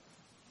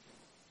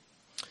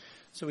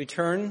So we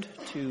turned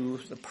to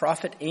the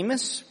prophet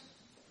Amos,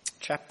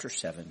 chapter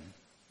 7.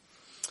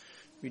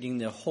 Reading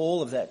the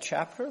whole of that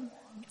chapter,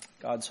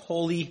 God's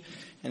holy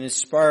and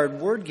inspired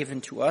word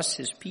given to us,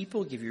 his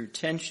people. Give your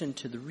attention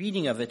to the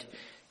reading of it,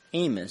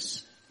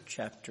 Amos,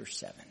 chapter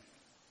 7.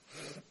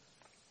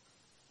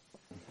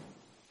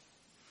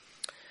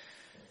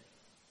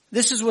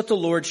 This is what the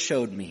Lord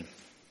showed me.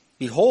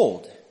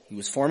 Behold, he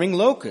was forming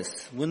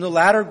locusts when the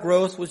latter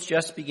growth was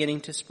just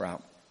beginning to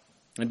sprout.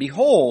 And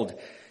behold,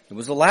 it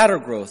was the latter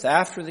growth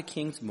after the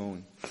king's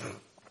mowing.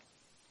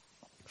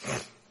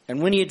 And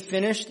when they had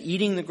finished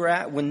eating the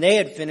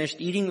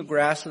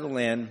grass of the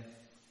land,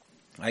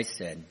 I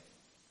said,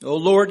 O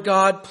Lord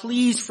God,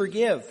 please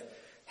forgive.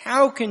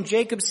 How can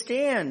Jacob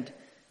stand?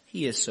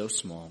 He is so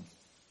small.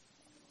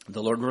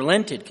 The Lord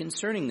relented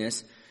concerning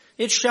this.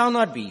 It shall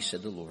not be,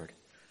 said the Lord.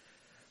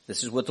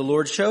 This is what the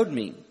Lord showed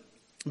me.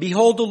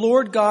 Behold, the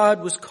Lord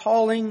God was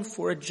calling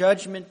for a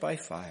judgment by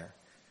fire,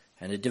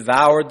 and it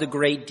devoured the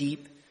great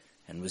deep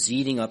and was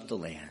eating up the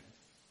land.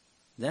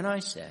 Then I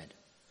said,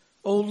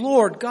 O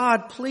Lord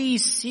God,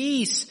 please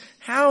cease.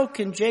 How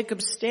can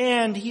Jacob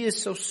stand? He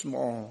is so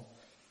small.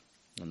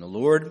 And the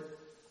Lord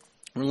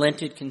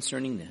relented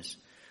concerning this.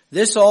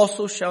 This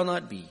also shall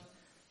not be,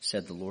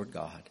 said the Lord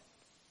God.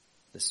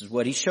 This is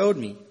what he showed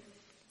me.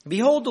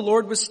 Behold, the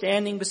Lord was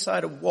standing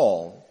beside a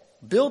wall,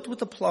 built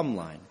with a plumb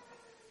line,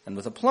 and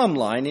with a plumb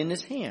line in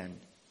his hand.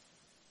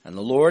 And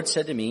the Lord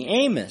said to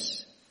me,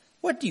 Amos,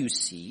 what do you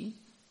see?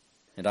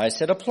 And I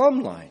said, a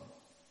plumb line.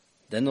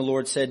 Then the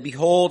Lord said,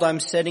 Behold, I'm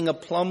setting a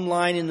plumb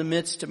line in the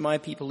midst of my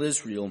people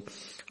Israel.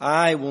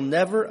 I will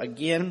never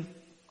again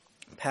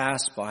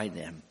pass by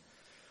them.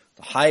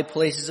 The high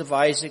places of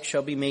Isaac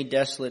shall be made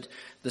desolate.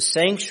 The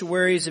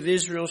sanctuaries of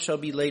Israel shall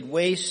be laid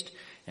waste.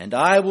 And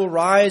I will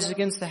rise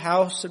against the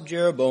house of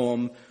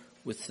Jeroboam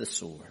with the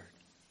sword.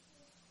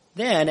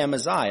 Then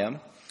Amaziah,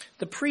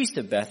 the priest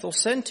of Bethel,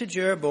 sent to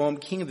Jeroboam,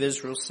 king of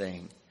Israel,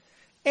 saying,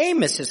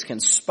 Amos has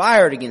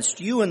conspired against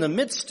you in the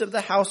midst of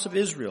the house of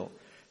Israel.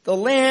 The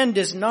land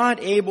is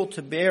not able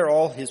to bear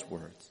all his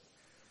words.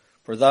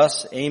 For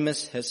thus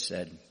Amos has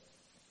said,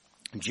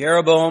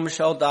 Jeroboam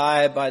shall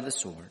die by the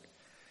sword,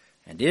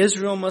 and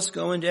Israel must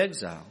go into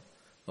exile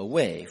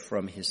away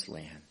from his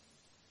land.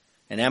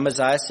 And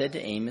Amaziah said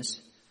to Amos,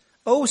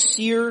 O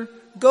seer,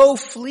 go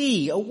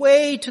flee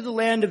away to the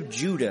land of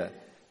Judah,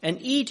 and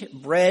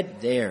eat bread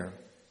there,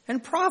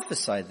 and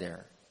prophesy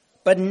there.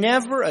 But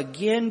never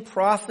again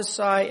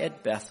prophesy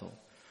at Bethel,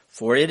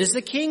 for it is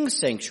the king's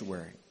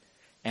sanctuary,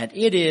 and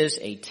it is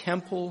a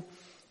temple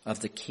of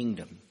the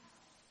kingdom.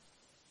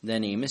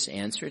 Then Amos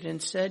answered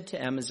and said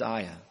to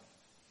Amaziah,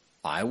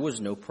 I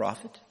was no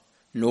prophet,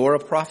 nor a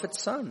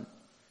prophet's son,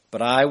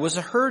 but I was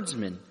a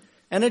herdsman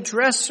and a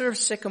dresser of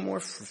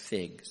sycamore for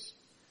figs.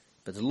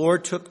 But the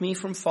Lord took me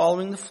from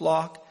following the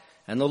flock,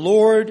 and the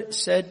Lord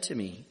said to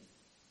me,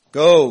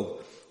 Go,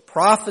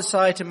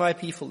 prophesy to my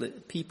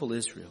people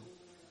Israel.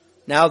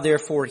 Now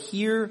therefore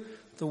hear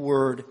the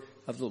word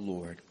of the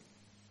Lord.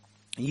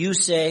 You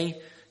say,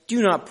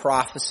 do not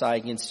prophesy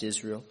against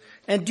Israel,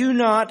 and do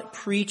not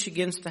preach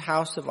against the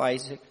house of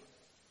Isaac.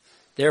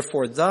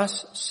 Therefore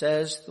thus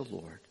says the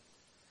Lord,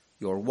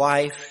 your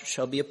wife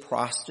shall be a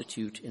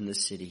prostitute in the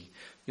city.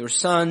 Your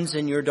sons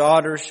and your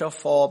daughters shall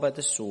fall by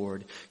the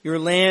sword. Your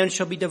land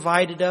shall be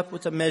divided up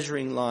with a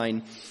measuring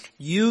line.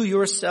 You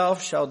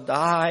yourself shall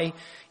die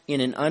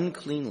in an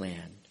unclean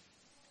land,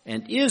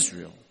 and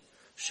Israel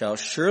shall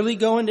surely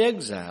go into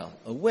exile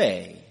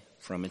away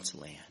from its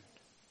land.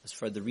 As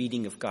for the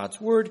reading of God's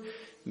word,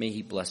 may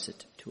he bless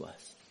it to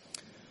us.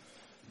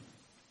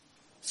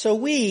 So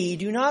we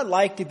do not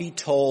like to be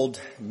told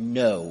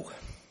no.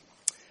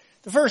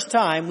 The first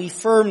time we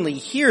firmly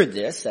hear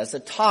this as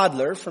a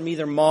toddler from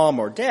either mom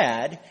or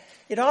dad,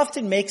 it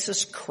often makes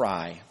us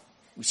cry.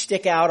 We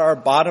stick out our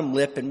bottom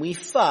lip and we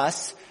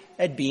fuss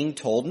at being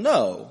told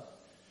no.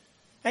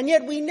 And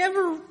yet we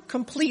never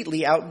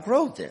completely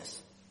outgrow this.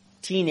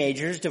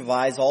 Teenagers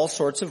devise all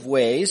sorts of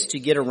ways to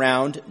get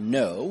around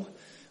no.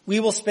 We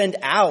will spend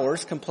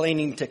hours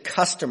complaining to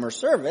customer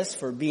service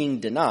for being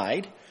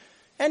denied.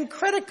 And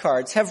credit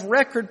cards have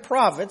record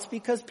profits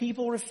because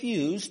people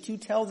refuse to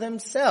tell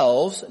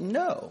themselves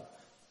no.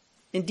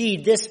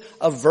 Indeed, this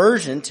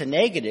aversion to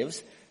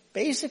negatives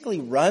basically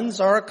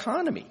runs our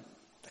economy.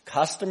 The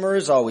customer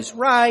is always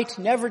right,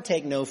 never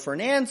take no for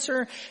an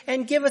answer,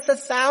 and give us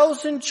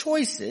 1,000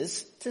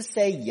 choices to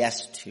say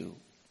yes to.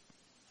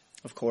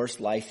 Of course,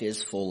 life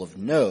is full of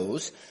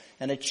no's,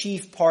 and a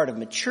chief part of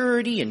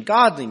maturity and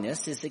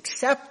godliness is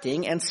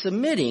accepting and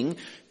submitting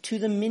to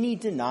the many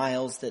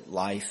denials that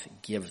life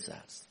gives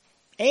us,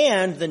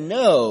 and the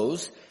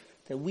no's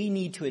that we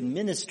need to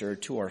administer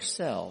to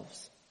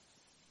ourselves.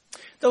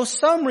 Though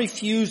some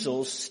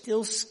refusals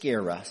still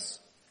scare us,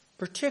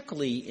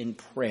 particularly in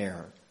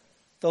prayer,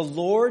 the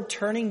Lord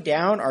turning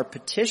down our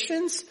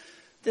petitions,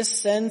 this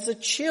sends a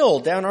chill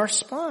down our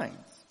spines.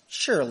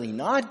 Surely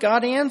not.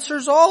 God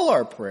answers all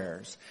our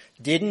prayers.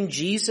 Didn't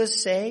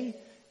Jesus say,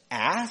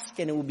 ask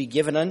and it will be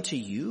given unto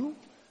you?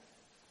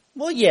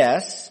 Well,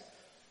 yes,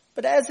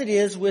 But as it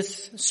is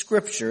with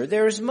Scripture,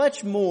 there is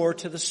much more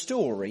to the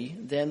story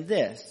than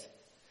this,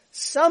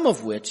 some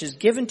of which is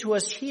given to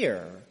us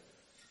here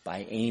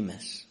by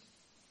Amos.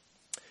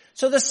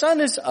 So the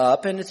sun is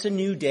up and it's a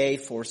new day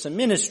for some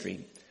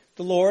ministry.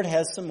 The Lord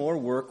has some more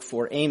work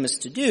for Amos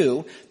to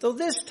do, though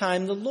this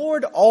time the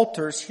Lord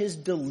alters his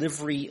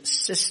delivery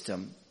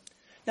system.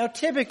 Now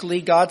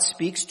typically God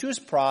speaks to his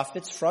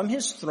prophets from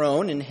his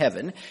throne in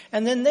heaven,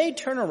 and then they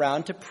turn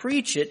around to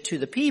preach it to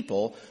the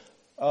people,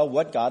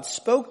 what God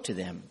spoke to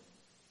them.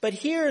 But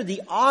here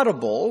the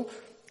audible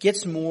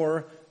gets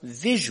more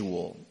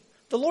visual.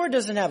 The Lord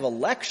doesn't have a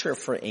lecture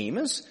for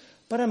Amos,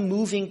 but a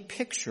moving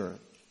picture.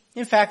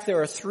 In fact, there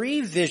are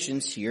 3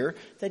 visions here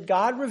that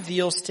God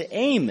reveals to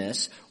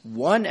Amos,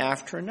 one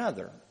after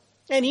another.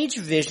 And each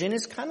vision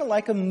is kind of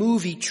like a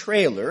movie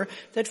trailer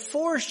that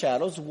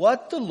foreshadows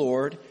what the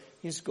Lord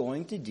is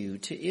going to do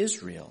to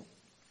Israel.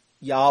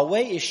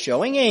 Yahweh is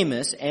showing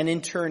Amos, and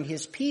in turn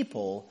his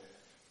people,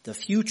 the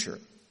future.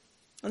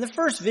 And the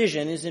first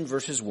vision is in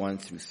verses 1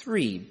 through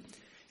 3.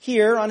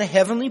 Here on a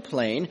heavenly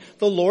plain,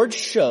 the Lord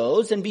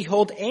shows, and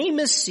behold,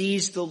 Amos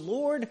sees the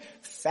Lord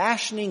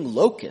fashioning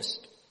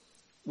locusts.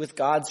 With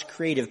God's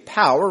creative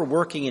power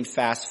working in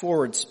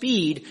fast-forward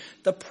speed,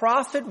 the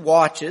prophet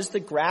watches the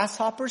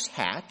grasshoppers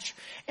hatch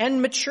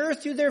and mature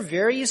through their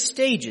various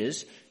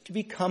stages to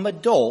become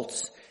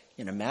adults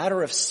in a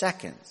matter of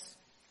seconds.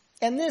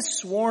 And this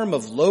swarm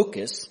of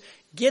locusts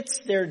gets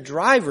their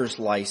driver's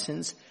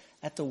license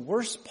at the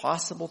worst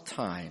possible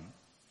time.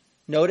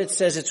 Note it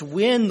says it's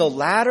when the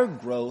latter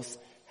growth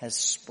has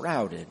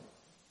sprouted.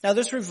 Now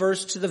this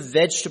refers to the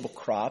vegetable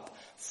crop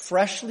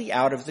freshly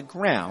out of the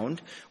ground,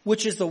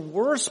 which is the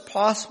worst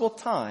possible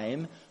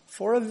time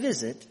for a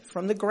visit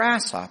from the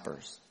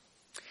grasshoppers.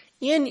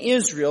 In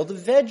Israel, the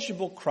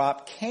vegetable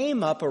crop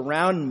came up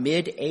around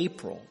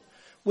mid-April,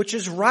 which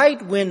is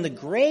right when the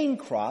grain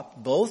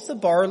crop, both the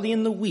barley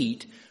and the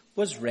wheat,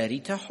 was ready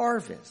to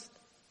harvest.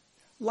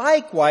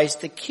 Likewise,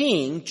 the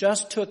king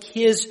just took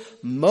his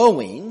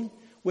mowing,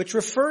 which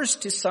refers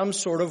to some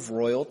sort of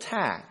royal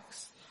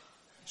tax.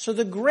 So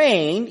the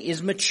grain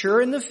is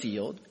mature in the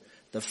field,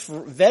 the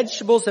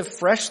vegetables have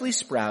freshly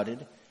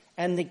sprouted,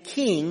 and the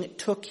king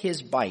took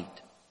his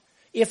bite.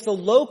 If the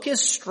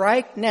locusts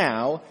strike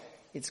now,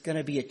 it's going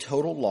to be a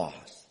total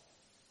loss.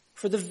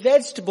 For the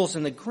vegetables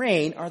and the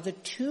grain are the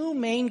 2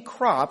 main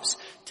crops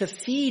to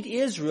feed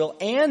Israel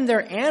and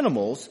their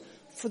animals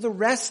for the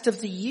rest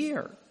of the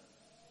year.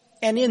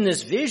 And in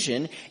this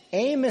vision,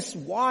 Amos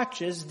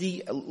watches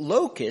the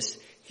locusts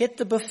hit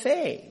the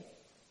buffet.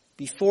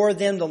 Before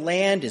them, the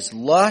land is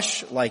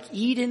lush like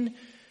Eden,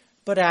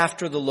 but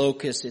after the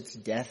locusts, it's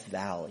Death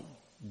Valley,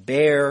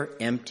 bare,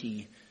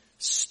 empty,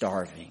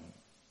 starving.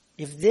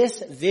 If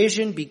this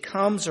vision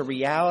becomes a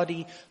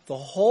reality, the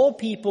whole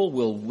people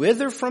will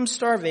wither from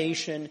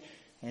starvation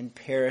and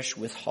perish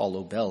with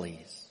hollow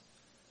bellies.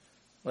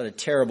 What a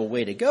terrible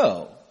way to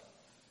go.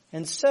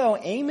 And so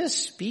Amos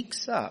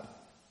speaks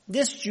up.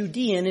 This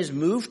Judean is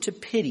moved to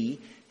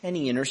pity and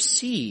he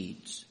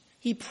intercedes.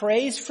 He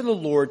prays for the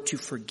Lord to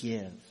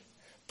forgive.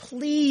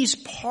 Please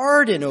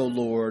pardon, O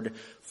Lord,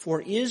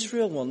 for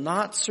Israel will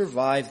not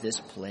survive this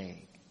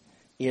plague.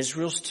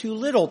 Israel's too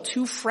little,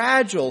 too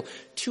fragile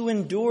to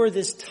endure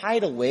this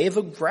tidal wave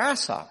of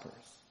grasshoppers.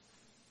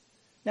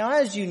 Now,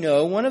 as you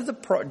know, one of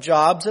the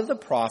jobs of the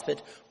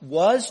prophet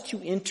was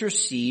to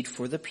intercede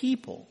for the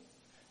people.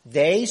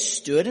 They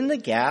stood in the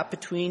gap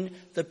between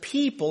the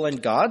people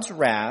and God's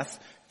wrath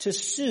to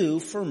sue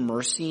for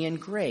mercy and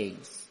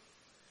grace.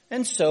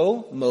 And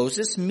so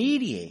Moses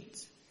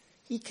mediates.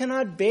 He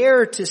cannot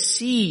bear to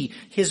see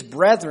his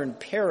brethren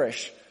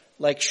perish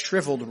like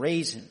shriveled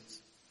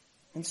raisins.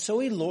 And so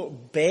he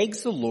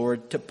begs the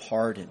Lord to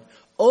pardon.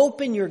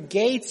 Open your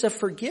gates of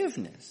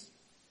forgiveness.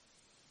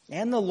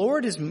 And the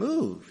Lord is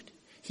moved.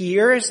 He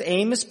hears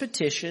Amos'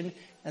 petition,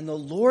 and the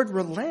Lord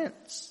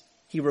relents.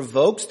 He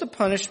revokes the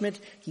punishment.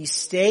 He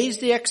stays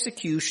the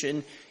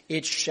execution.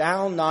 It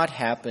shall not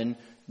happen.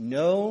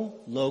 No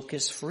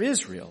locust for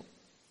Israel.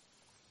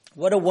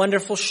 What a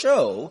wonderful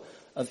show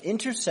of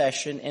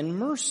intercession and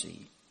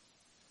mercy.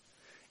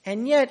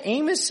 And yet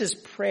Amos'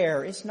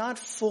 prayer is not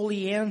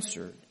fully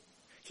answered.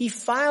 He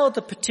filed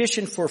a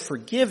petition for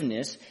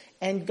forgiveness,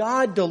 and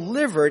God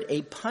delivered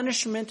a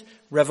punishment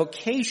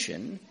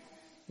revocation,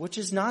 which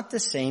is not the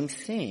same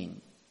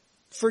thing.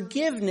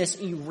 Forgiveness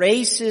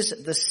erases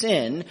the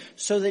sin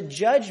so that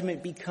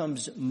judgment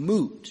becomes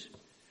moot.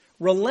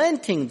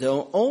 Relenting,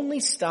 though,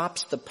 only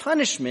stops the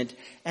punishment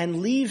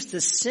and leaves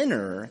the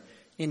sinner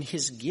in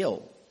his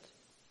guilt.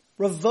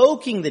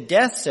 Revoking the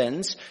death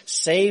sentence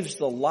saves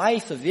the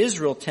life of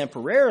Israel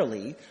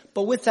temporarily,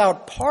 but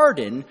without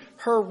pardon,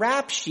 her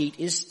rap sheet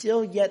is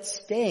still yet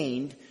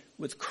stained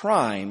with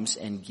crimes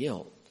and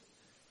guilt.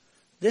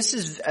 This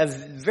is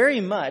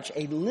very much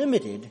a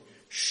limited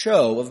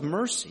show of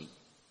mercy.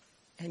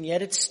 And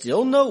yet it's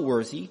still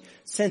noteworthy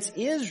since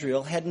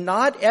Israel had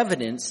not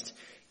evidenced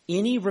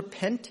any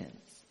repentance.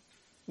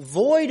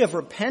 Void of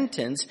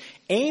repentance,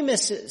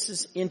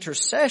 Amos'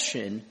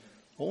 intercession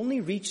only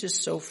reaches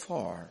so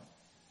far.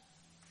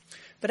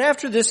 But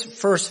after this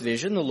first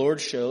vision, the Lord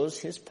shows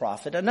his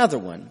prophet another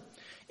one.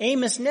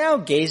 Amos now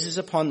gazes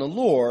upon the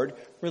Lord,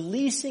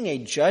 releasing a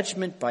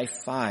judgment by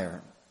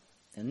fire.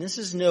 And this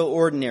is no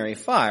ordinary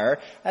fire,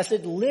 as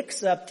it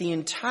licks up the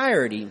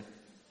entirety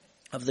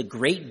of the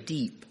great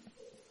deep.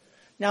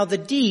 Now the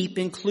deep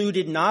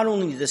included not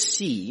only the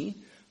sea,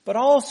 but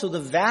also the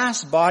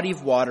vast body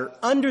of water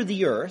under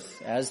the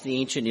earth, as the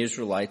ancient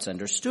Israelites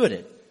understood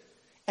it.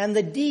 And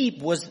the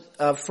deep was,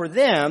 for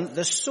them,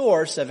 the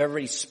source of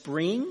every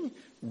spring,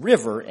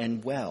 river,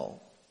 and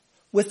well.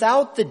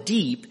 Without the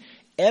deep,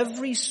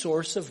 every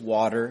source of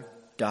water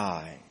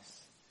dies.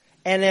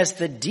 And as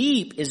the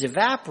deep is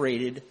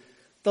evaporated,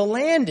 the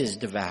land is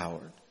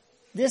devoured.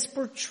 This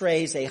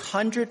portrays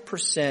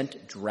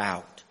 100%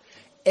 drought.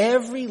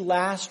 Every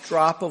last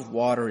drop of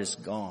water is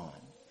gone.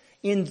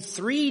 In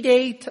 3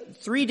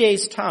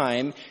 days'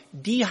 time,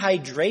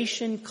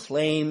 dehydration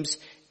claims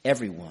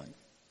everyone.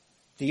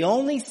 The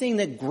only thing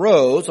that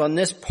grows on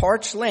this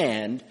parched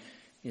land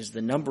is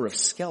the number of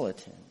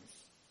skeletons.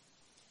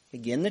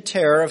 Again, the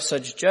terror of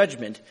such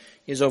judgment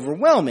is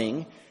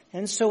overwhelming,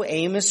 and so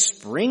Amos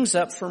springs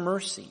up for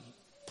mercy.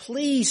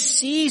 Please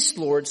cease,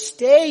 Lord,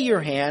 stay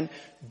your hand,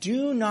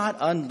 do not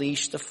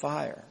unleash the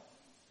fire.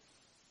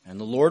 And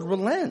the Lord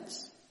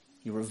relents.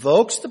 He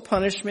revokes the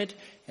punishment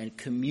and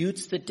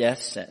commutes the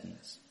death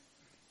sentence.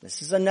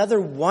 This is another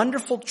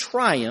wonderful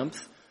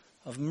triumph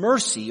of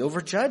mercy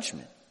over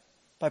judgment.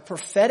 By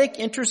prophetic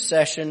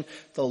intercession,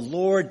 the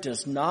Lord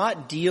does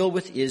not deal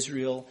with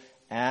Israel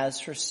as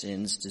her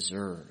sins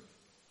deserve.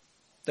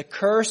 The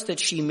curse that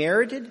she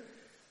merited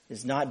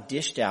is not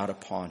dished out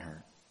upon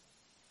her.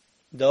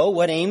 Though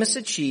what Amos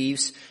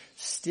achieves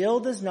still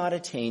does not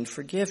attain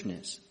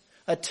forgiveness.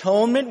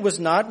 Atonement was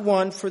not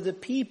won for the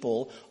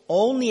people,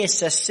 only a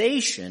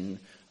cessation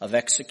of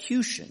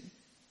execution.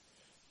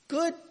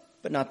 Good,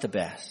 but not the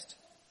best.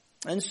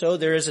 And so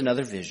there is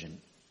another vision.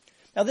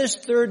 Now this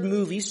third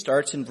movie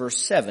starts in verse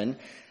 7,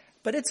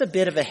 but it's a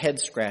bit of a head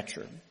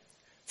scratcher.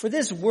 For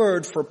this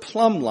word for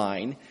plumb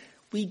line,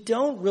 we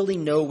don't really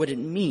know what it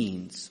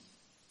means.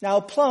 Now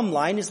a plumb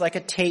line is like a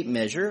tape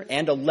measure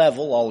and a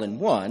level all in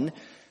one,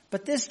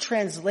 but this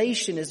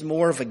translation is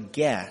more of a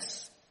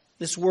guess.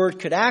 This word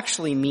could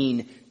actually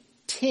mean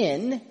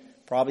tin,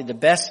 probably the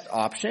best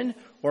option,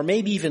 or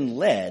maybe even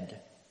lead.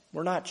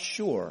 We're not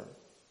sure.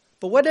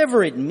 But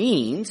whatever it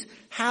means,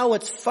 how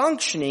it's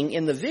functioning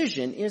in the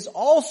vision is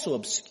also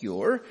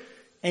obscure,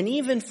 and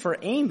even for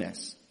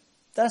Amos.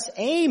 Thus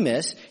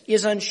Amos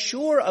is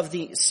unsure of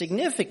the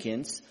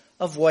significance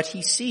of what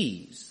he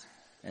sees.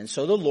 And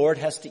so the Lord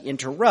has to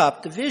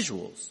interrupt the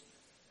visuals.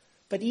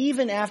 But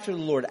even after the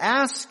Lord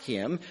asks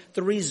him,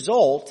 the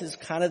result is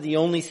kind of the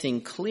only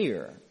thing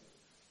clear.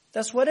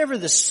 Thus, whatever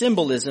the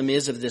symbolism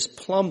is of this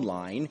plumb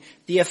line,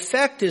 the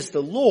effect is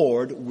the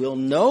Lord will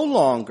no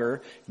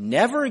longer,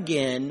 never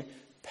again,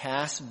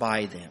 pass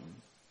by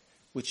them.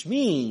 Which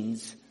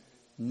means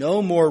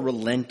no more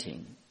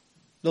relenting.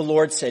 The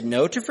Lord said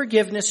no to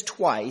forgiveness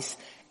twice,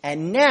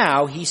 and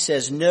now he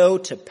says no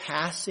to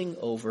passing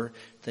over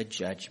the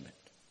judgment.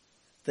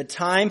 The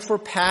time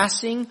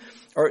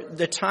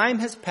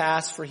has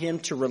passed for him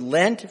to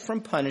relent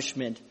from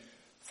punishment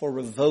for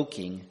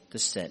revoking the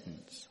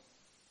sentence.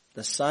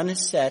 The sun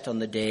is set on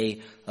the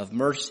day of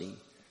mercy.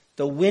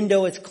 The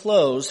window is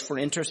closed for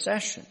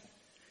intercession.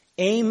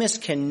 Amos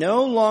can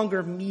no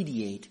longer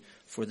mediate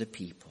for the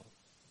people.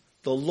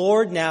 The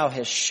Lord now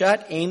has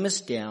shut Amos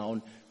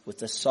down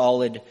with a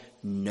solid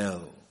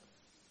no.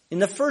 In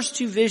the first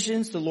two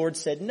visions, the Lord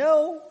said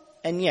no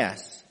and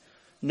yes.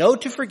 No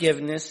to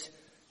forgiveness,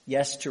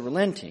 yes to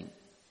relenting.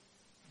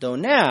 Though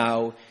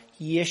now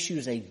he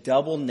issues a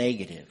double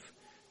negative.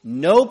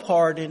 No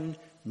pardon,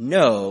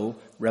 no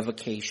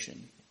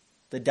revocation.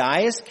 The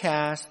die is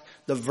cast,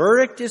 the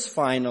verdict is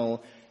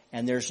final,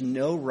 and there's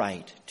no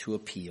right to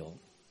appeal.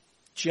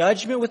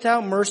 Judgment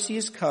without mercy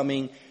is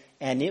coming,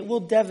 and it will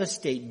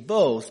devastate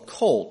both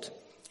cult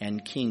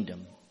and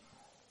kingdom.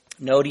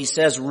 Note he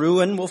says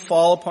ruin will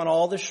fall upon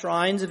all the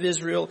shrines of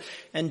Israel,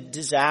 and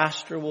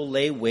disaster will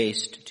lay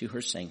waste to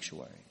her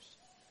sanctuaries.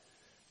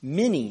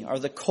 Many are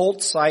the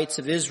cult sites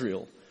of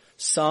Israel.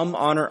 Some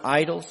honor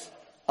idols,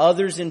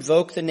 others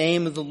invoke the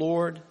name of the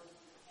Lord,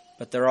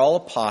 but they're all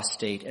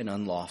apostate and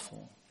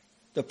unlawful.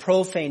 The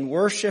profane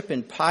worship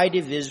and piety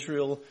of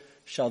Israel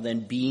shall then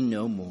be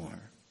no more.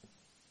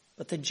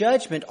 But the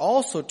judgment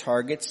also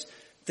targets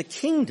the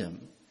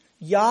kingdom.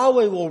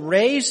 Yahweh will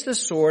raise the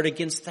sword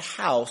against the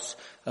house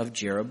of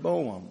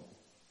Jeroboam.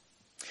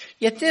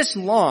 Yet this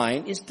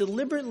line is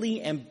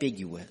deliberately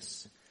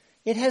ambiguous.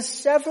 It has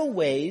several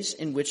ways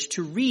in which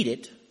to read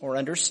it or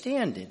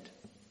understand it.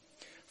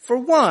 For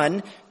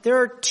one, there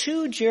are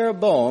two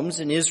Jeroboams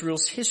in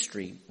Israel's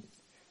history.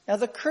 Now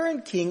the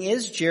current king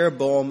is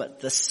Jeroboam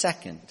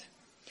II.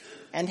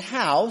 And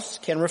house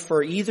can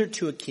refer either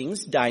to a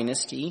king's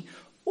dynasty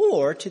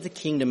or to the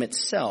kingdom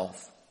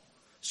itself.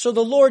 So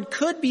the Lord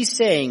could be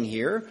saying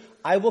here,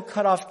 I will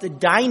cut off the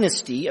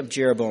dynasty of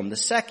Jeroboam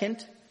II,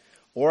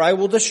 or I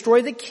will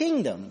destroy the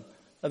kingdom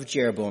of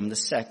Jeroboam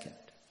II.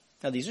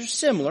 Now these are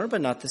similar,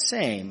 but not the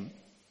same.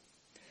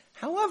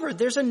 However,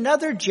 there's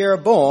another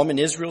Jeroboam in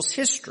Israel's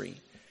history.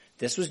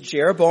 This was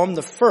Jeroboam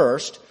the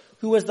first,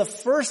 who was the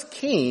first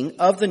king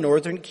of the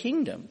northern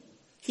kingdom.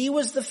 He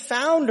was the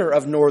founder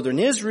of northern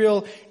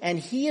Israel, and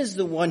he is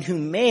the one who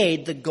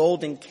made the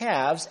golden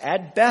calves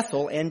at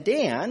Bethel and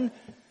Dan,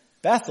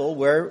 Bethel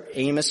where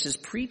Amos is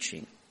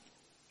preaching.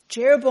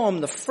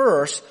 Jeroboam the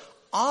first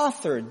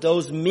authored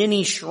those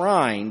many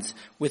shrines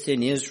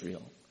within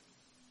Israel.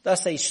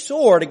 Thus, a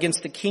sword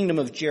against the kingdom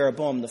of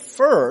Jeroboam the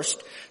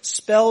first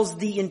spells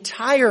the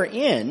entire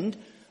end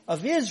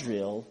of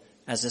Israel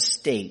as a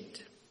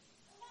state.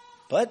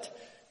 But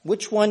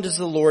which one does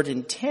the Lord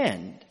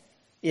intend?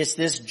 Is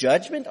this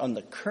judgment on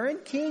the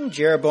current king,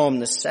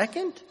 Jeroboam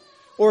II,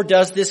 or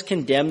does this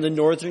condemn the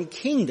northern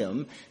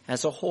kingdom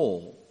as a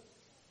whole?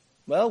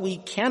 Well, we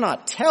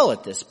cannot tell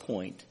at this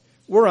point.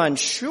 We're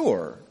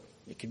unsure.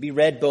 It could be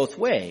read both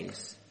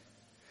ways.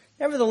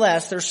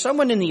 Nevertheless, there's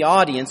someone in the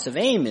audience of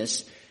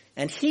Amos,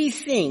 and he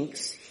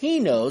thinks he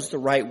knows the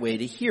right way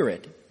to hear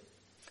it.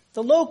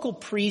 The local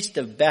priest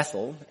of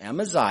Bethel,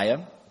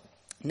 Amaziah,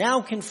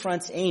 now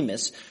confronts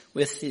Amos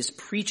with his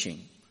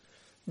preaching.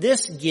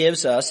 This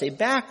gives us a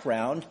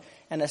background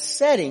and a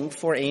setting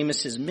for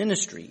Amos's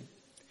ministry.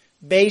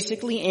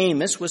 Basically,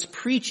 Amos was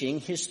preaching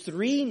his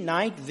 3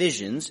 night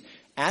visions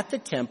at the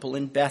temple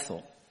in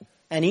Bethel,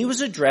 and he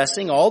was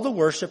addressing all the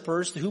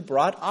worshipers who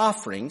brought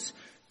offerings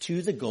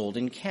to the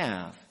golden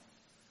calf.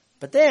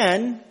 But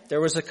then there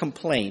was a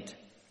complaint.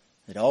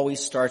 It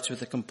always starts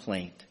with a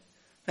complaint.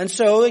 And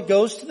so it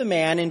goes to the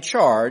man in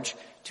charge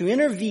to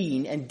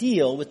intervene and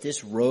deal with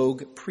this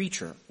rogue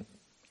preacher.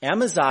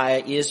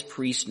 Amaziah is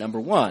priest number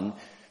 1.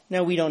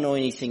 Now, we don't know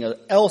anything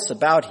else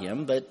about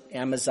him, but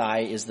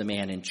Amaziah is the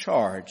man in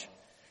charge.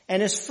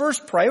 And his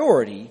first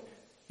priority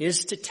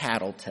is to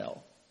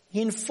tattletale.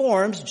 He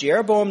informs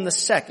Jeroboam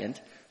II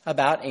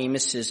about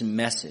Amos's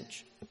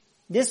message.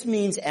 This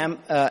means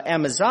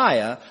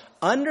Amaziah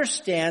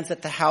understands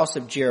that the house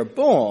of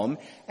Jeroboam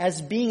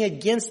as being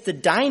against the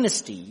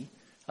dynasty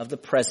of the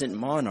present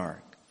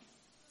monarch.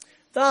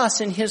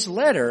 Thus, in his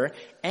letter,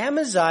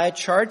 Amaziah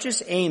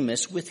charges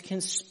Amos with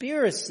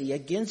conspiracy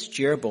against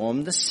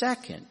Jeroboam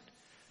II.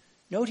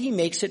 Note he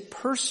makes it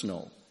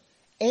personal.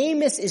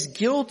 Amos is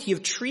guilty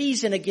of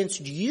treason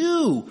against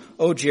you,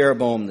 O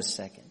Jeroboam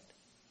II.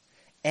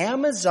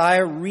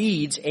 Amaziah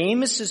reads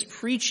Amos's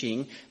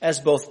preaching as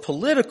both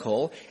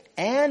political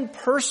and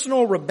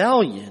personal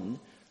rebellion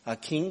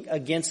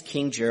against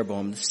King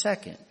Jeroboam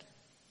II.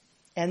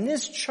 And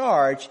this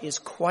charge is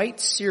quite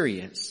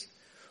serious.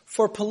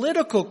 For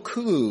political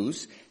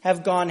coups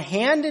have gone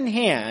hand in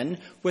hand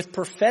with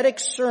prophetic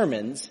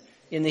sermons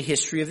in the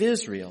history of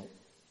Israel.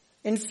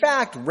 In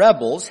fact,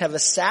 rebels have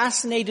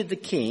assassinated the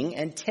king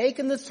and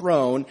taken the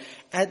throne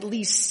at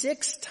least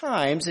 6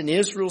 times in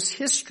Israel's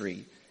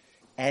history,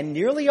 and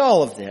nearly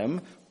all of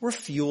them were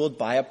fueled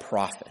by a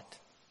prophet.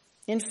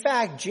 In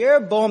fact,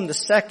 Jeroboam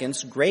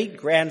II's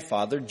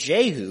great-grandfather,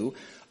 Jehu,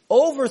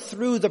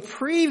 overthrew the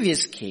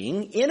previous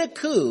king in a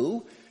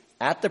coup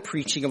at the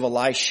preaching of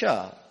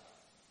Elisha.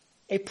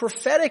 A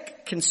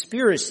prophetic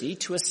conspiracy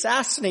to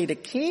assassinate a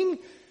king,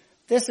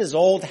 this is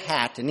old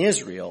hat in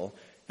Israel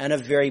and a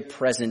very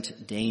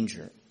present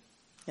danger.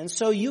 And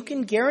so you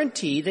can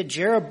guarantee that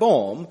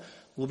Jeroboam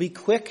will be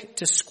quick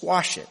to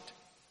squash it.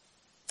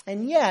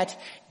 And yet,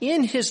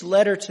 in his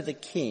letter to the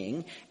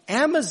king,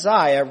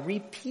 Amaziah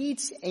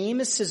repeats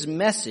Amos's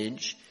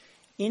message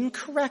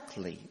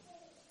incorrectly.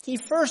 He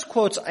first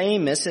quotes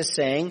Amos as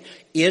saying,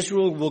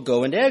 Israel will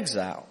go into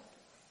exile.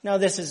 Now,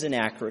 this is an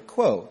accurate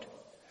quote.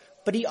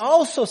 But he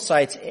also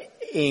cites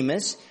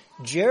Amos,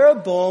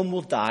 Jeroboam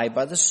will die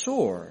by the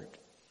sword.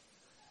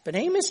 But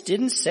Amos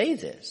didn't say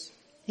this.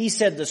 He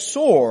said the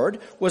sword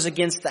was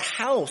against the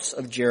house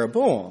of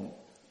Jeroboam.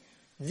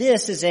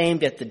 This is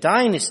aimed at the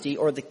dynasty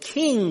or the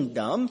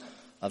kingdom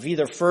of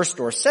either first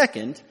or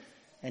second,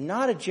 and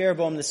not at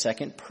Jeroboam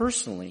II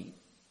personally.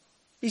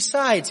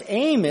 Besides,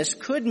 Amos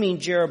could mean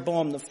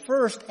Jeroboam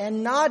I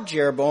and not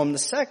Jeroboam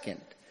II.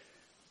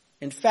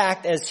 In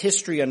fact, as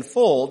history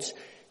unfolds,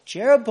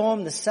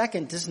 Jeroboam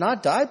II does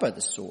not die by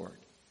the sword.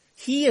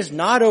 He is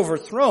not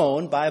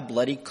overthrown by a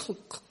bloody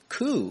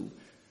coup.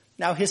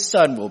 Now his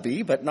son will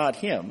be, but not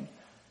him.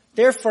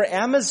 Therefore,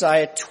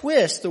 Amaziah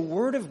twists the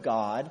word of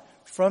God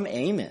from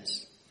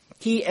Amos.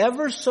 He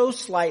ever so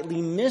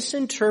slightly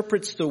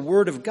misinterprets the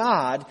word of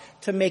God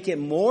to make it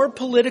more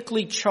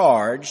politically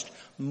charged,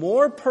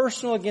 more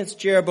personal against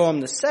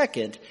Jeroboam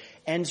II,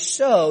 and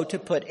so to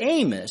put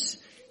Amos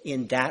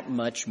in that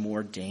much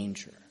more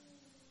danger.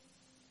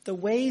 The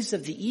ways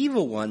of the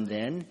evil one,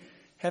 then,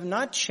 have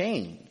not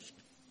changed.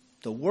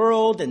 The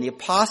world and the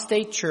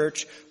apostate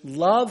church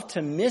love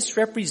to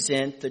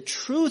misrepresent the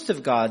truth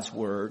of God's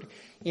word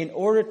in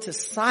order to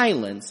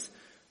silence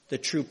the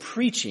true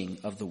preaching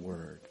of the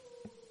word.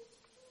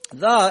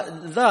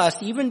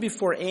 Thus, even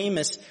before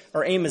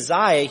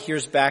Amaziah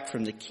hears back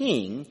from the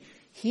king,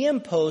 he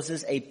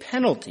imposes a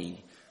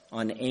penalty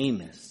on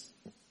Amos.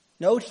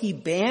 Note, he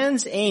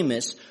bans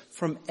Amos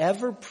from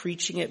ever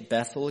preaching at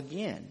Bethel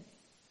again.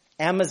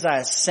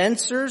 Amaziah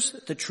censors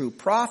the true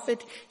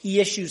prophet. He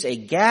issues a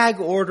gag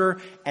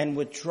order and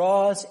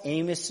withdraws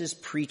Amos's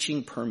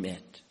preaching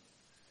permit.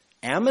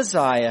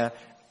 Amaziah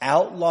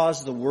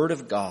outlaws the word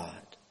of God,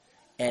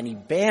 and he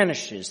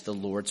banishes the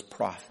Lord's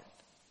prophet.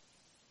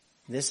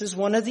 This is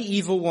one of the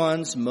evil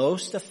one's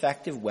most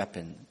effective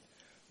weapons.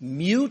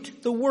 Mute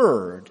the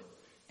word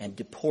and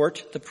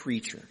deport the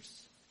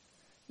preachers.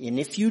 And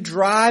if you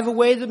drive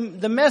away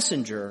the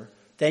messenger,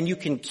 then you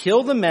can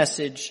kill the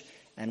message,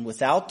 and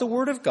without the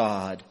word of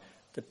God,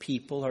 the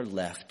people are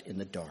left in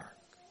the dark.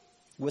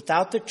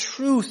 Without the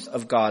truth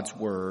of God's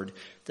word,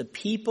 the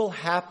people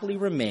happily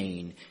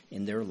remain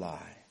in their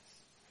lives.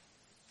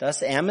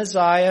 Thus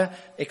Amaziah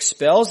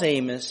expels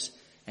Amos,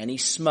 and he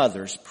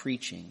smothers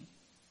preaching.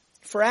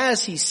 For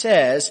as he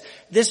says,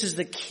 this is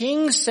the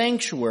king's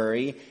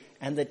sanctuary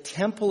and the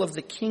temple of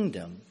the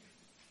kingdom.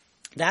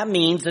 That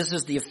means this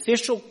is the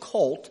official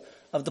cult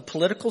of the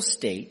political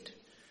state.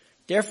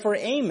 Therefore,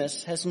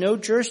 Amos has no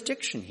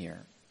jurisdiction here.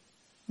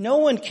 No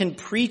one can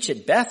preach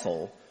at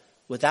Bethel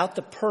without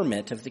the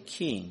permit of the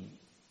king.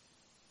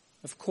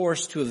 Of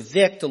course, to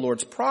evict the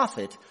Lord's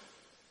prophet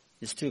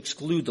is to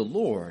exclude the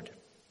Lord.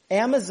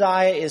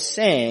 Amaziah is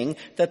saying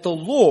that the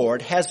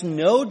Lord has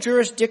no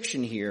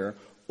jurisdiction here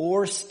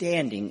or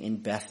standing in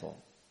Bethel.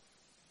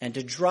 And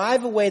to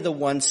drive away the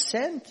one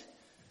sent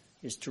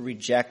is to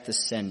reject the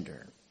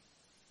sender.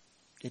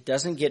 It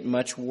doesn't get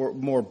much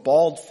more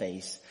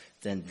bald-faced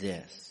than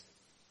this.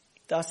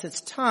 Thus,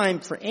 it's time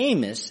for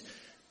Amos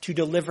to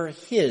deliver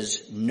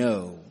his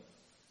no.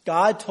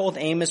 God told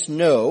Amos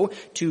no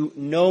to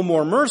no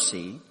more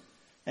mercy,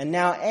 and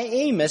now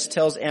Amos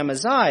tells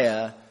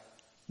Amaziah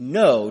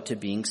no to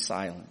being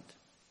silent.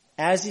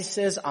 As he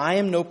says, I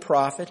am no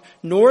prophet,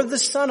 nor the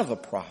son of a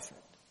prophet.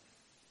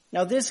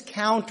 Now this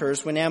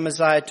counters when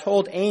Amaziah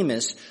told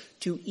Amos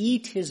to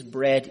eat his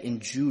bread in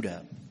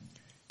Judah.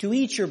 To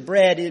eat your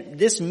bread,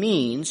 this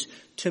means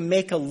to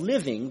make a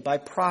living by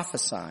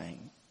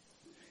prophesying.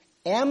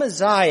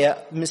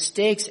 Amaziah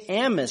mistakes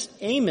Amos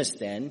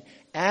then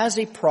as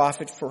a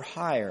prophet for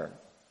hire.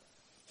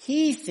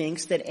 He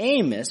thinks that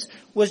Amos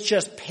was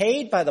just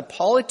paid by the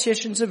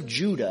politicians of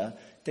Judah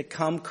to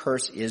come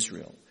curse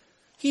Israel.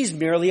 He's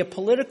merely a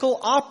political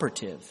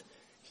operative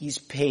he's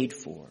paid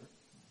for.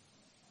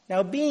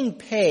 Now, being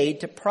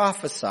paid to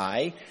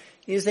prophesy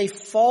is a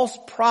false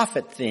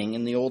prophet thing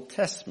in the Old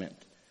Testament,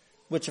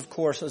 which of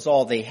course is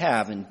all they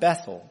have in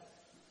Bethel.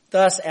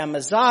 Thus,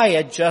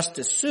 Amaziah just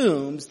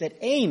assumes that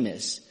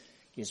Amos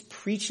is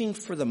preaching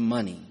for the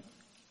money.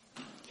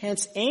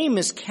 Hence,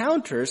 Amos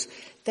counters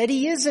that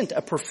he isn't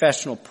a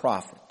professional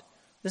prophet.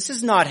 This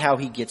is not how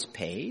he gets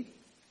paid.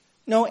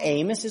 No,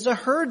 Amos is a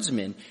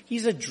herdsman.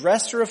 He's a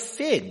dresser of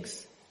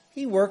figs.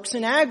 He works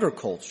in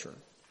agriculture.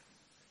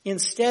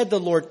 Instead, the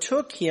Lord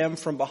took him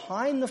from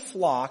behind the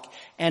flock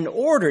and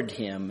ordered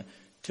him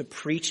to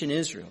preach in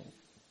Israel.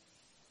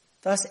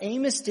 Thus,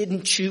 Amos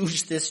didn't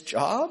choose this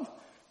job,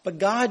 but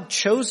God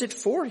chose it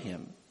for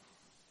him.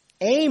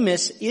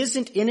 Amos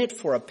isn't in it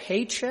for a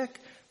paycheck,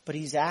 but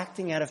he's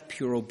acting out of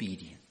pure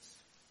obedience.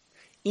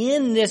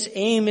 In this,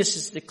 Amos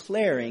is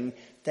declaring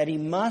that he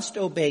must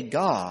obey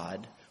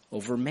God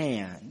over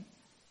man.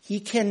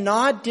 He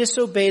cannot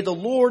disobey the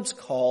Lord's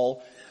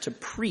call to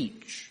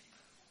preach.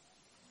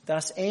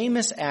 Thus,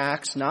 Amos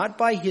acts not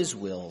by his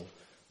will,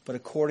 but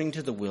according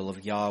to the will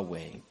of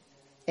Yahweh.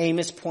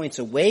 Amos points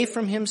away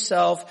from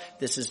himself.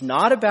 This is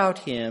not about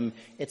him.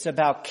 It's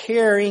about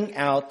carrying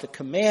out the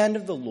command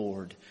of the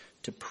Lord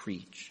to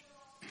preach.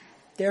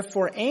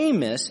 Therefore,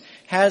 Amos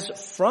has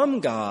from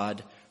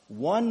God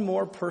one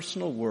more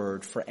personal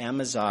word for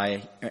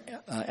Amaziah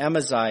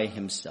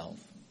himself.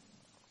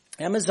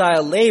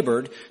 Amaziah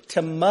labored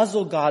to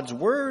muzzle God's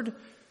word,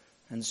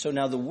 and so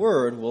now the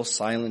word will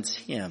silence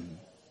him.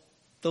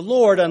 The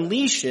Lord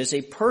unleashes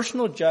a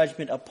personal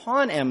judgment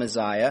upon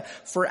Amaziah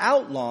for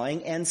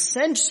outlawing and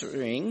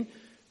censoring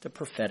the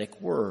prophetic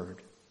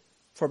word.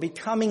 For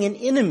becoming an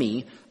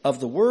enemy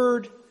of the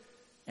word,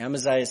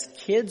 Amaziah's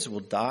kids will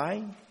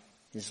die,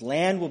 his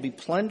land will be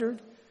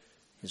plundered,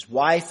 his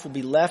wife will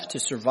be left to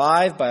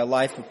survive by a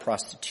life of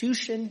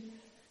prostitution,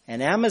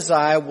 and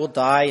Amaziah will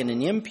die in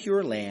an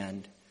impure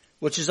land,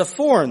 which is a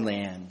foreign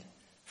land,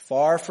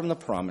 far from the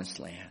promised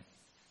land.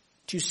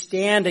 To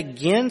stand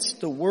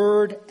against the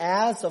word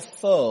as a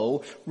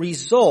foe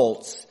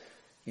results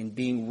in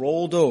being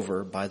rolled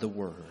over by the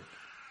word.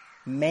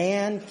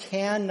 Man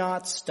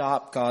cannot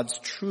stop God's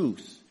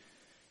truth,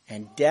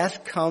 and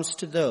death comes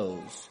to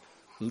those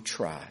who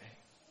try.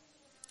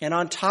 And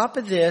on top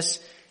of this,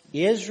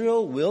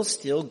 Israel will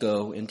still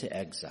go into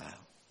exile.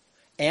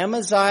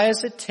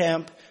 Amaziah's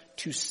attempt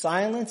to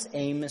silence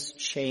Amos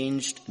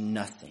changed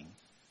nothing.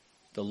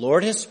 The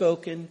Lord has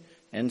spoken,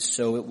 and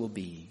so it will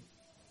be.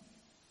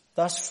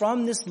 Thus,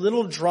 from this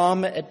little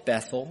drama at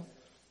Bethel,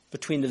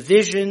 between the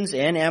visions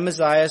and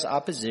Amaziah's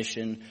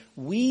opposition,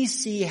 we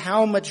see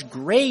how much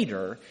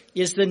greater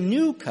is the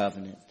new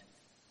covenant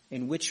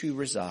in which we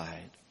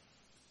reside.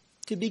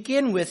 To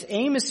begin with,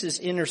 Amos's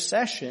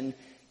intercession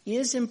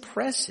is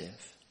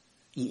impressive.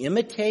 He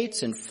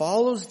imitates and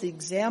follows the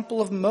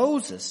example of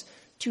Moses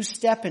to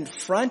step in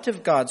front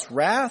of God's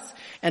wrath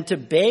and to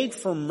beg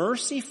for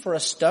mercy for a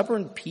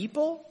stubborn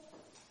people.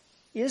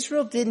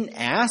 Israel didn't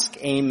ask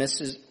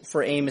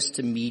for Amos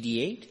to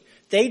mediate.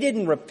 They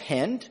didn't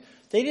repent.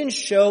 They didn't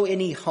show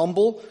any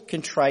humble,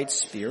 contrite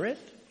spirit.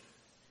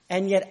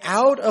 And yet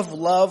out of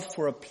love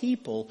for a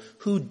people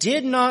who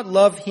did not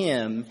love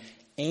him,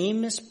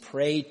 Amos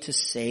prayed to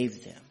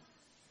save them.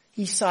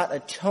 He sought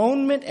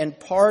atonement and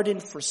pardon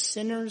for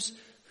sinners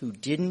who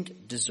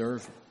didn't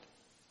deserve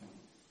it.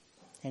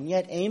 And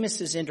yet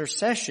Amos's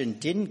intercession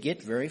didn't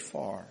get very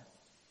far.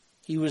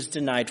 He was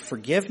denied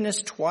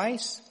forgiveness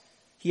twice.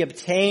 He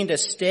obtained a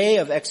stay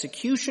of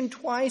execution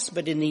twice,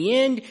 but in the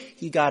end,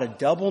 he got a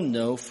double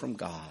no from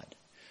God.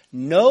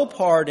 No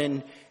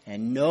pardon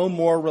and no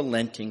more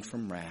relenting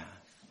from wrath.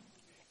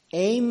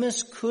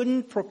 Amos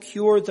couldn't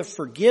procure the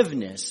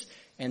forgiveness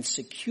and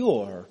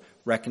secure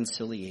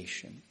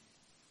reconciliation.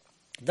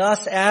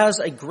 Thus, as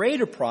a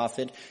greater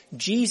prophet,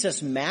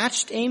 Jesus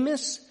matched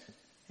Amos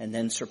and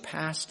then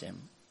surpassed him.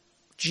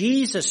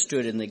 Jesus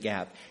stood in the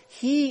gap.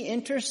 He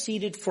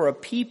interceded for a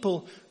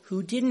people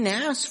who didn't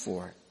ask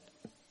for it.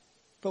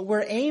 But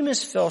where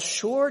Amos fell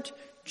short,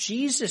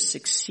 Jesus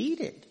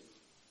succeeded.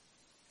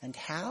 And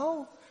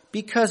how?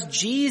 Because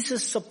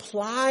Jesus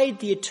supplied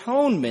the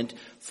atonement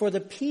for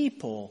the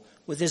people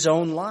with his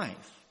own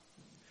life.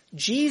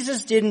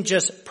 Jesus didn't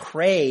just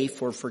pray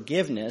for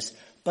forgiveness,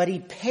 but he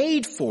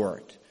paid for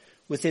it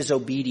with his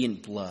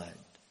obedient blood.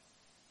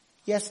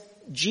 Yes,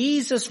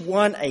 Jesus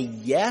won a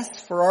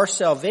yes for our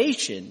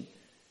salvation,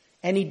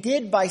 and he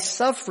did by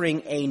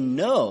suffering a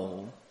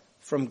no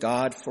from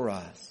God for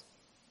us.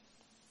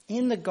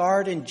 In the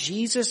garden,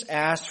 Jesus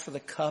asked for the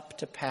cup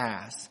to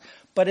pass,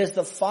 but as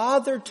the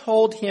Father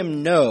told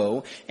him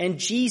no, and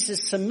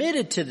Jesus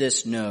submitted to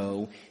this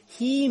no,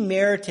 he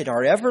merited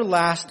our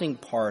everlasting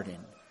pardon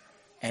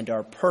and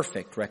our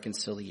perfect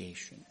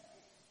reconciliation.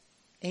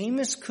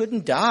 Amos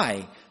couldn't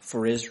die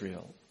for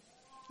Israel.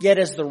 Yet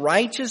as the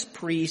righteous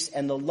priest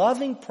and the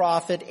loving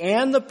prophet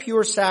and the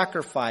pure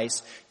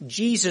sacrifice,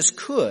 Jesus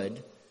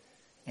could,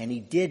 and he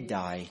did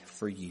die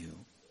for you.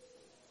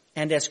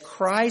 And as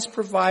Christ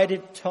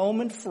provided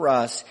atonement for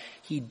us,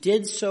 he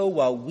did so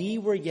while we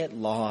were yet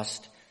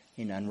lost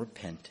in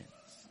unrepentance.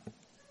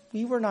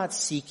 We were not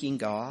seeking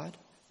God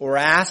or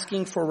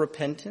asking for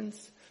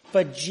repentance,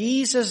 but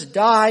Jesus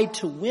died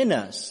to win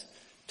us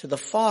to the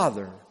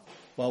Father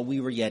while we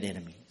were yet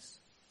enemies.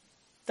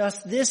 Thus,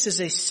 this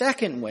is a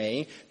second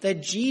way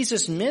that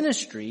Jesus'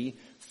 ministry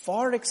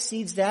far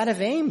exceeds that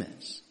of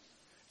Amos.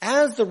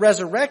 As the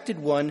resurrected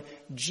one,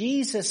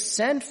 Jesus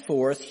sent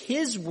forth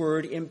his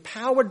word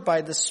empowered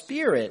by the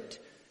Spirit,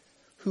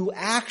 who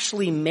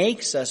actually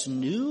makes us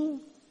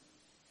new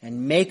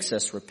and makes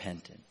us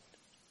repentant.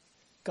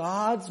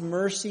 God's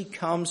mercy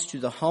comes to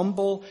the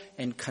humble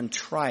and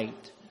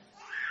contrite,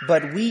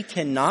 but we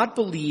cannot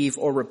believe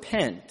or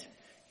repent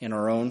in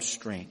our own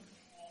strength.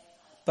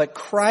 But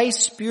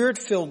Christ's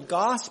Spirit-filled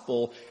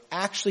gospel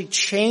actually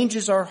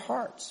changes our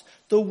hearts.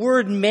 The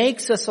Word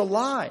makes us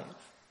alive.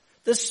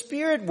 The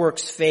Spirit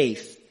works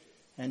faith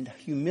and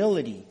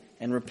humility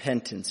and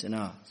repentance in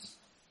us.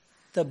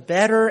 The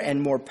better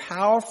and more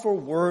powerful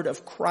Word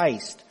of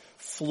Christ,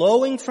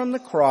 flowing from the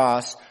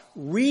cross,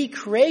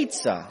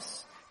 recreates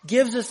us,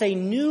 gives us a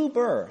new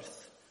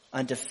birth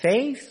unto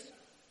faith,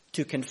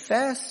 to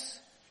confess,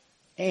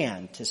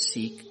 and to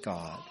seek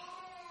God.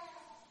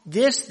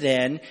 This,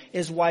 then,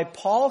 is why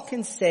Paul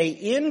can say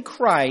in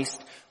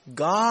Christ,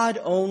 God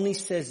only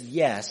says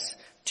yes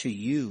to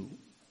you.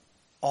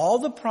 All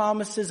the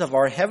promises of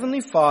our Heavenly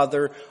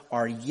Father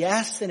are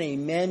yes and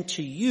amen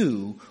to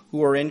you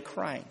who are in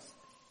Christ.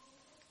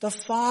 The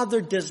Father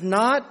does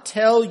not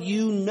tell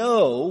you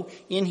no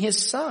in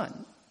his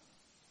Son.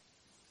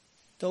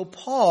 Though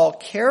Paul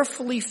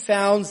carefully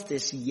founds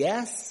this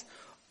yes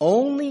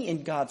only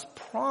in God's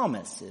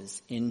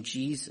promises in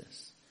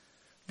Jesus.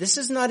 This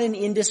is not an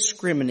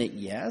indiscriminate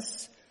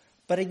yes,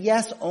 but a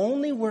yes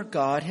only where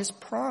God has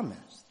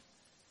promised.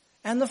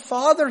 And the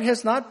Father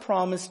has not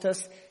promised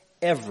us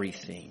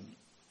everything.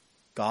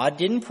 God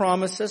didn't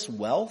promise us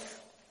wealth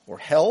or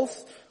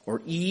health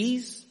or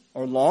ease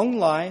or long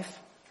life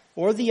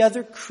or the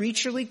other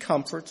creaturely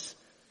comforts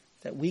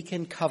that we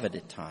can covet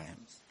at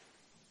times.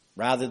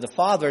 Rather, the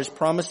Father has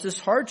promised us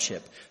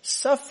hardship,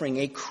 suffering,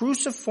 a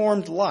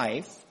cruciformed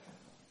life,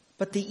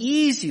 but the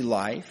easy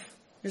life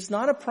is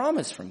not a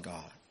promise from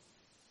God.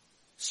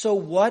 So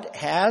what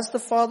has the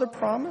Father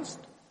promised?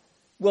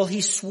 Well,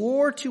 he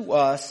swore to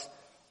us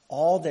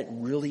all that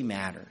really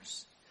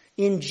matters.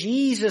 In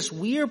Jesus,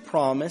 we are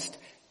promised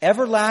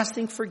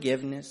everlasting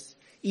forgiveness,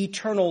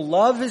 eternal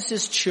love as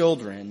his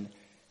children,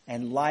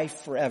 and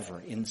life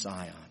forever in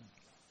Zion.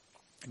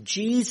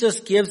 Jesus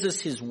gives us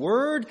his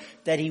word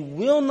that he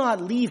will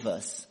not leave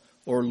us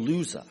or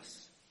lose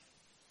us.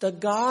 The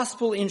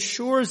gospel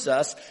ensures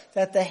us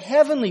that the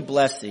heavenly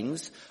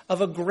blessings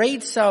of a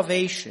great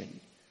salvation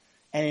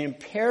and an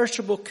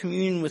imperishable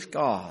communion with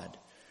God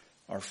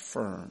are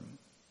firm.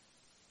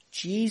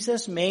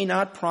 Jesus may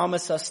not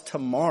promise us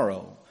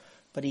tomorrow,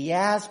 but he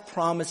has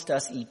promised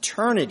us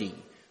eternity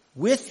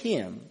with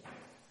him,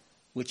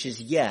 which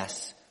is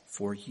yes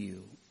for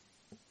you.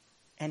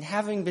 And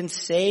having been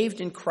saved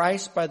in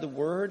Christ by the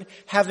word,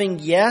 having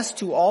yes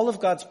to all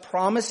of God's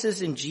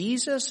promises in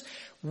Jesus,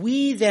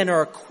 we then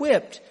are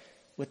equipped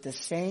with the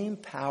same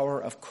power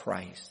of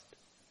Christ.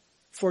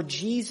 For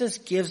Jesus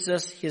gives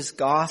us his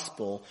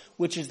gospel,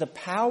 which is the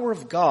power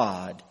of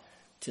God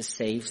to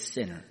save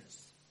sinners.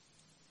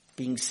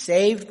 Being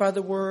saved by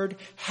the word,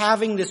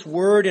 having this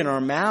word in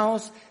our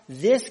mouths,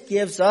 this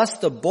gives us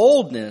the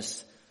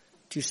boldness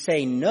to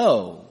say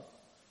no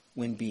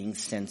when being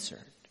censored.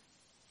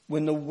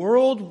 When the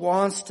world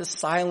wants to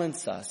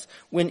silence us,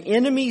 when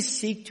enemies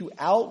seek to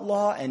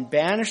outlaw and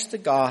banish the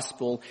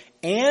gospel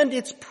and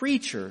its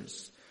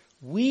preachers,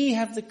 we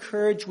have the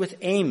courage with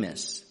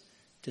Amos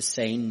to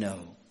say no.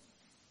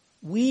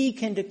 We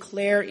can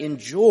declare in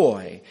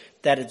joy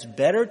that it's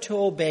better to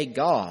obey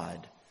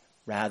God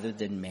rather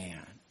than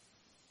man.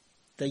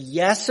 The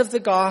yes of the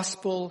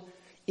gospel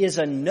is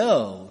a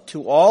no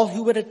to all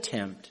who would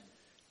attempt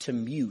to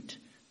mute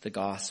the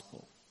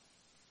gospel.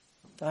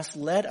 Thus,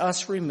 let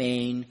us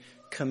remain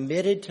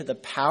committed to the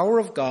power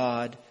of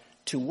God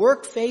to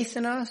work faith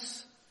in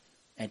us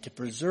and to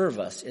preserve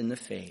us in the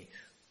faith.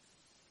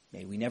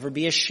 May we never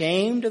be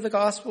ashamed of the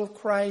gospel of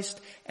Christ,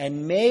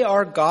 and may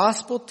our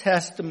gospel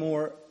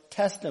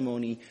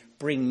testimony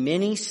bring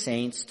many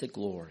saints to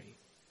glory.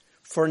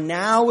 For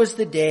now is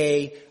the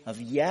day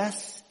of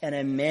yes and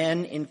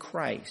amen in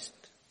Christ.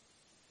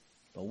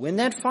 But when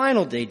that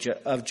final day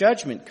of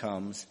judgment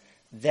comes,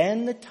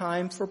 then the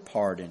time for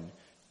pardon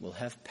will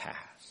have passed.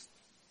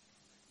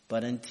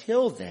 But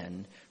until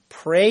then,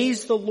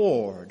 praise the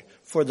Lord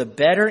for the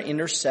better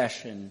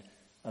intercession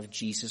of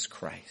Jesus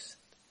Christ.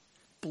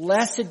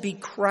 Blessed be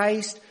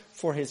Christ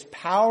for his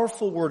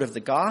powerful word of the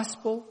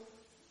gospel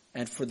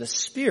and for the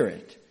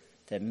Spirit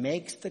that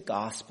makes the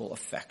gospel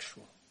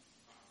effectual.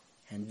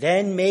 And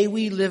then may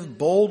we live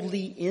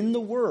boldly in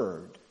the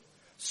word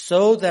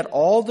so that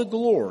all the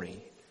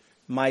glory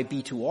might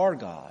be to our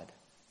God,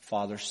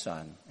 Father,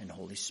 Son, and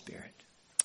Holy Spirit.